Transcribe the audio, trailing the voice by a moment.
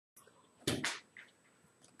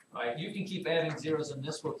All right, you can keep adding zeros, and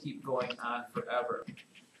this will keep going on forever.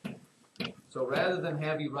 So rather than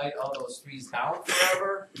have you write all those 3's down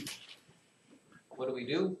forever, what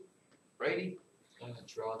do? Brady?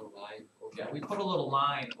 Draw the line. Yeah, we put a little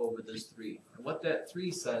line over this 3. And what that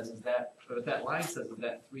 3 says is that, or what that line says is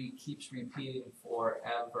that 3 keeps repeating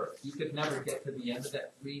forever. You could never get to the end of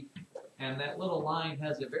that 3, and that little line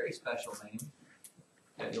has a very special name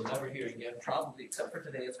that you'll never hear again, probably except for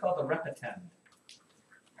today. It's called the repetend.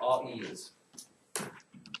 All E's.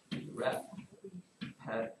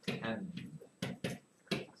 Repetend.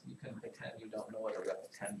 You can pretend you don't know what a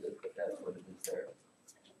repetend is, but that's what it is there.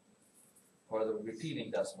 Or the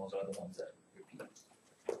repeating decimals are the ones that repeat.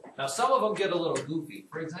 Now some of them get a little goofy.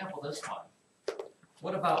 For example, this one.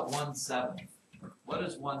 What about 1/7? What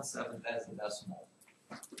is 1/7 as a decimal?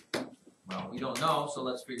 Well, we don't know, so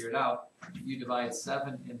let's figure it out. You divide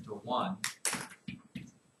 7 into 1.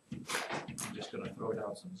 I'm just going to throw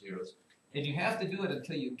down some zeros. And you have to do it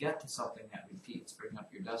until you get to something that repeats. Bring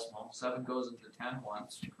up your decimal. 7 goes into 10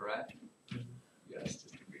 once, correct? Yes,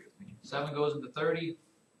 just agree with me. 7 goes into 30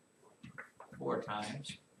 4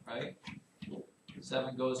 times, right?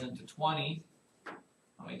 7 goes into 20.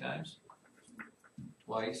 How many times?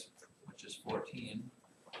 Twice, which is 14.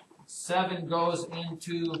 7 goes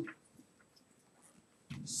into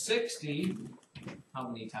 60. How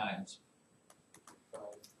many times?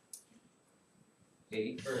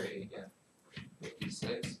 8, or 8 again.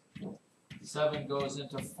 56. 7 goes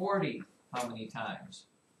into 40. How many times?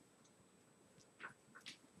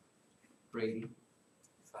 Brady?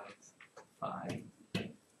 5.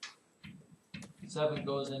 7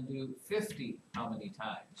 goes into 50. How many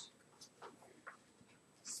times?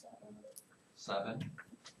 7.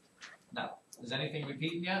 Now, is anything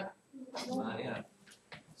repeating yet? Not yet.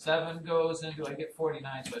 7 goes into, I get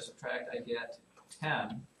 49, so I subtract, I get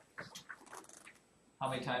 10. How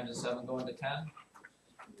many times does 7 go into 10?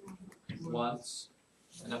 Once.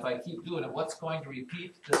 And if I keep doing it, what's going to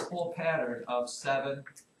repeat? This whole pattern of 7,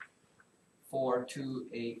 4, 2,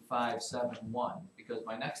 8, 5, 7, 1. Because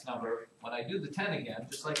my next number, when I do the 10 again,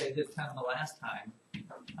 just like I did 10 the last time,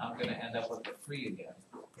 I'm going to end up with a 3 again,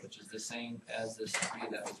 which is the same as this 3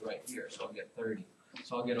 that was right here. So I'll get 30.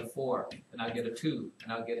 So I'll get a 4, and I'll get a 2,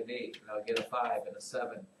 and I'll get an 8, and I'll get a 5, and a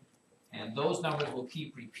 7. And those numbers will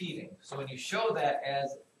keep repeating. So when you show that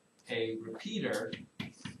as a repeater,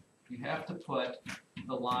 you have to put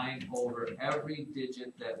the line over every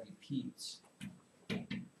digit that repeats.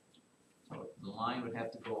 So the line would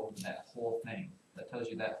have to go over that whole thing. That tells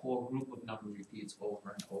you that whole group of number repeats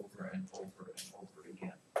over and over and over and over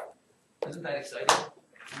again. Isn't that exciting?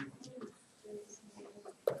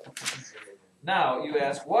 Now, you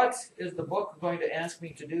ask, what is the book going to ask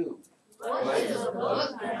me to do? What is the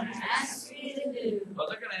book going to ask me to do? Well,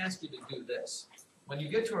 they're going to ask you to do this. When you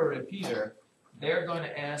get to a repeater, they're going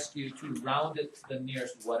to ask you to round it to the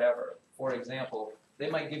nearest whatever. For example,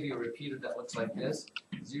 they might give you a repeater that looks like this,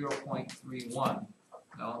 0.31.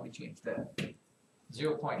 Now, let me change that.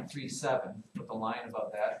 0.37, put the line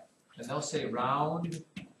above that. And they'll say round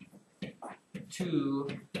to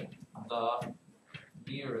the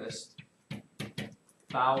nearest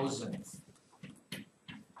thousandth.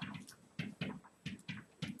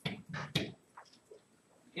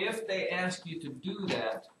 If they ask you to do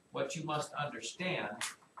that, what you must understand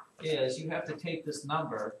is you have to take this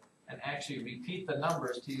number and actually repeat the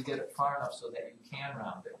numbers till you get it far enough so that you can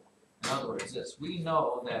round it. In other words, this, we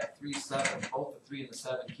know that 3, 7, both the 3 and the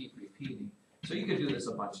 7 keep repeating. So you could do this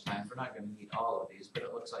a bunch of times. We're not going to need all of these, but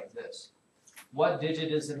it looks like this. What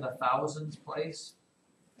digit is in the thousands place?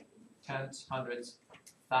 Tenths, hundreds,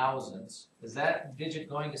 thousands. Is that digit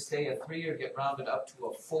going to stay a 3 or get rounded up to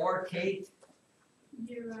a 4, Kate?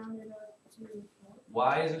 Get rounded up to 4.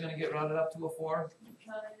 Why is it going to get rounded up to a 4?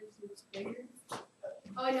 Because it's bigger.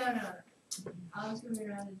 Oh, no. I was going to be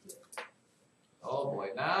rounded to. Oh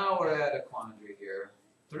boy, now we're at a quandary here.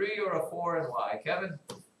 3 or a 4 and why? Kevin?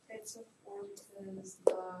 It's a 4 because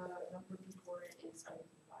the number before it is going to be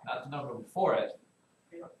 5. Not the number before it.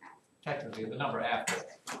 Technically, the number after it.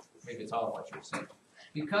 Maybe it's all of what you're saying.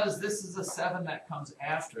 Because this is a 7 that comes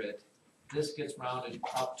after it, this gets rounded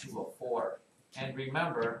up to a 4. And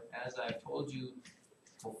remember, as I've told you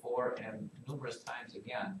before and numerous times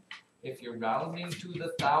again, if you're rounding to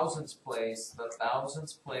the thousandths place, the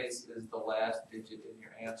thousandths place is the last digit in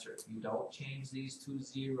your answer. You don't change these 2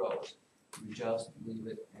 zeros. You just leave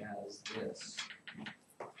it as this.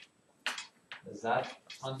 Is that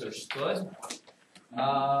understood?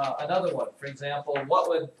 Another one, for example, what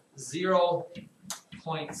would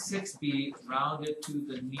 0.6 be rounded to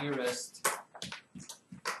the nearest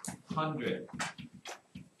 100?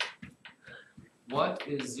 What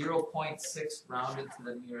is 0.6 rounded to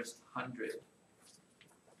the nearest hundred?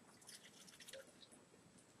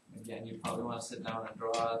 Again, you probably want to sit down and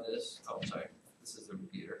draw this. Oh, sorry, this is the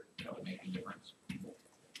repeater. That would make a difference.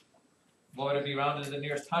 What would it be rounded to the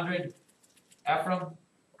nearest hundred? Ephraim?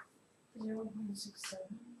 0.67.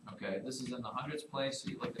 Okay, this is in the hundreds place, so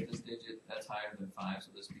you look at this digit, that's higher than 5,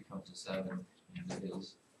 so this becomes a 7, and it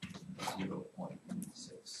is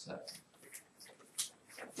 0.67.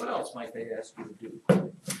 What else might they ask you to do?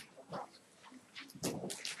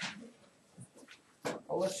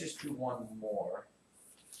 Oh, let's just do one more.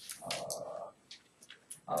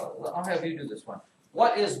 I'll have you do this one.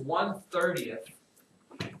 What is 1/30th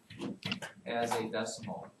as a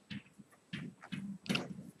decimal?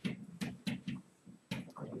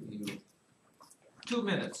 I'll give you 2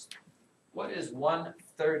 minutes. What is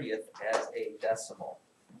 1/30th as a decimal?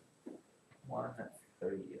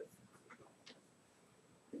 1/30th.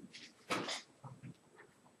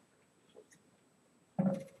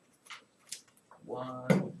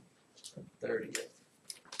 1/30th.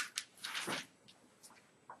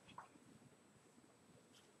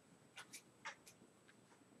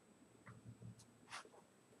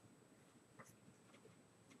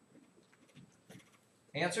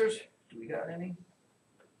 Answers? Do we got any?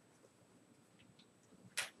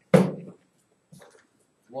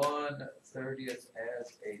 1/30th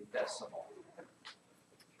as a decimal.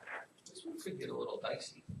 This one could get a little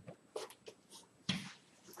dicey.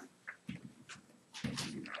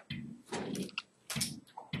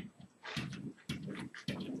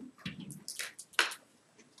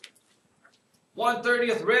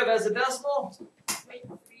 One-30th rib as a decimal.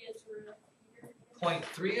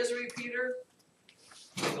 0.3 is a repeater.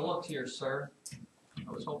 Take a look here, sir.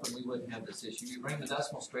 I was hoping we wouldn't have this issue. You bring the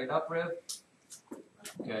decimal straight up, rib.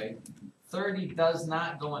 Okay. 30 does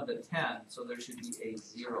not go into 10, so there should be a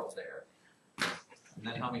 0 there. And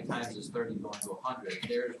then how many times is 30 going to 100?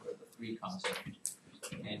 There's where the 3 comes in.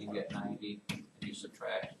 And you get 90, and you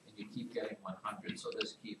subtract, and you keep getting 100. So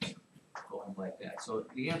this keeps going like that. So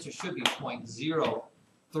the answer should be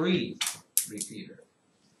 0.03 repeater.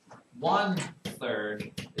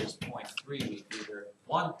 1/3 is 0.3 repeater.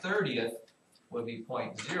 1/30th would be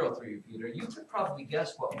 0.03 repeater. You could probably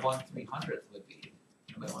guess what 1/300th would be.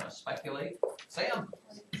 Anybody want to speculate? Sam?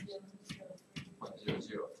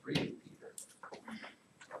 0.003 repeater.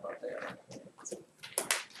 How about that?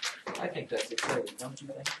 I think that's exciting, don't you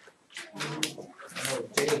think? I know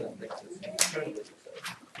Jalen thinks it's incredibly exciting.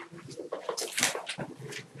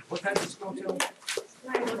 What time does school till?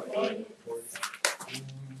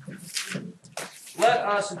 Let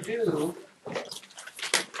us do,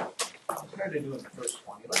 I'm tired of doing the first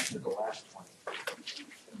 20, let's do the last 20.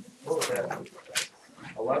 What was that?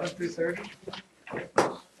 11 through 30?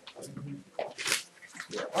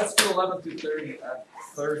 Yeah, let's do 11 through 30 on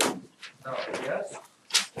 30. No, yes?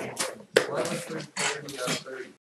 11 through 30 on 30.